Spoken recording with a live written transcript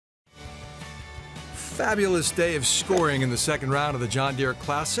Fabulous day of scoring in the second round of the John Deere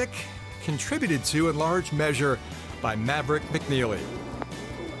Classic, contributed to in large measure by Maverick McNeely.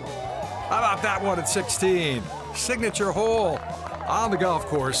 How about that one at 16? Signature hole on the golf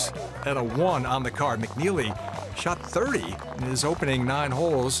course at a 1 on the card. McNeely shot 30 in his opening 9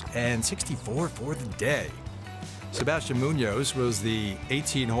 holes and 64 for the day. Sebastián Muñoz was the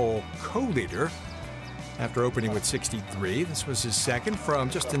 18-hole co-leader after opening with 63. This was his second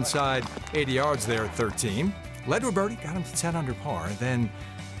from just inside 80 yards there at 13. Led to a birdie, got him to 10 under par. Then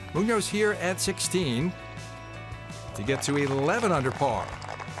Muñoz here at 16 to get to 11 under par.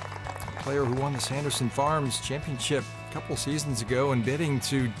 A player who won the Sanderson Farms Championship a couple seasons ago and bidding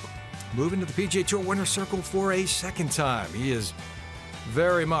to move into the PGA Tour winner's circle for a second time. He is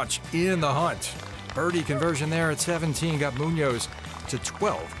very much in the hunt. Birdie conversion there at 17 got Muñoz to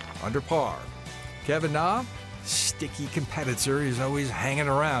 12 under par. Kevin Na, sticky competitor. He's always hanging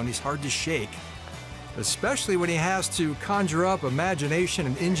around. He's hard to shake, especially when he has to conjure up imagination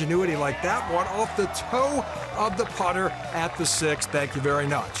and ingenuity like that one off the toe of the putter at the 6th. Thank you very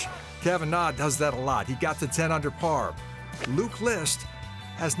much. Kevin Na does that a lot. He got to 10 under par. Luke List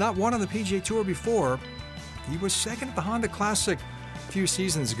has not won on the PGA Tour before. He was second at the Honda Classic a few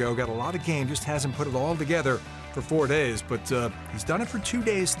seasons ago. Got a lot of game, just hasn't put it all together for 4 days, but he's done it for 2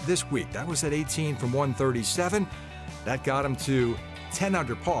 days this week. That was at 18 from 137. That got him to 10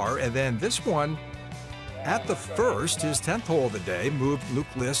 under par, and then this one at the first, his 10th hole of the day, moved Luke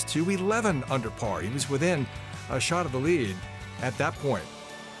List to 11 under par. He was within a shot of the lead at that point.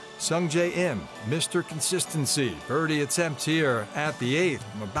 Sung Jae Im, Mr. Consistency, birdie attempt here at the 8th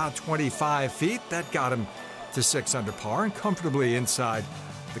from about 25 feet. That got him to 6 under par and comfortably inside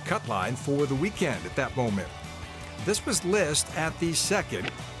the cut line for the weekend at that moment. This was List at the 2nd.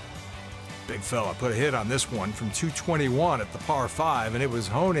 Big fella put a hit on this one from 221 at the par 5, and it was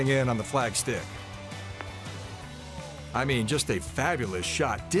honing in on the flagstick. I mean, just a fabulous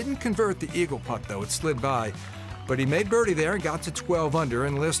shot. Didn't convert the eagle putt, though. It slid by. But he made birdie there and got to 12 under,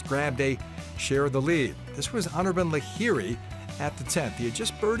 and List grabbed a share of the lead. This was Anirban Lahiri at the 10th. He had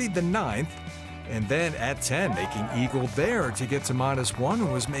just birdied the 9th, and then at 10, making eagle there to get to -1,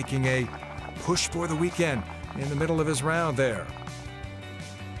 and was making a push for the weekend in the middle of his round there.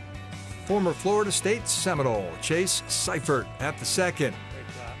 Former Florida State Seminole, Chase Seifert at the 2nd.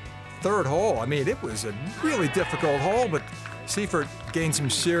 3rd hole, I mean, it was a really difficult hole, but Seifert gained some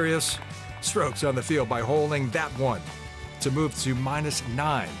serious strokes on the field by holding that one to move to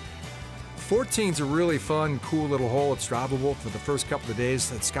 -9. 14's a really fun, cool little hole. It's drivable for the first couple of days.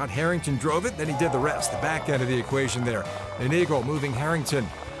 That Scott Harrington drove it, then he did the rest, the back end of the equation there. An eagle moving Harrington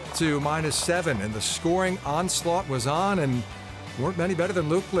to -7, and the scoring onslaught was on, and weren't many better than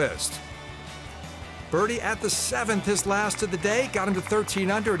Luke List. Birdie at the 7th, his last of the day, got him to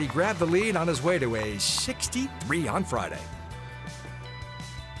 13 under, and he grabbed the lead on his way to a 63 on Friday.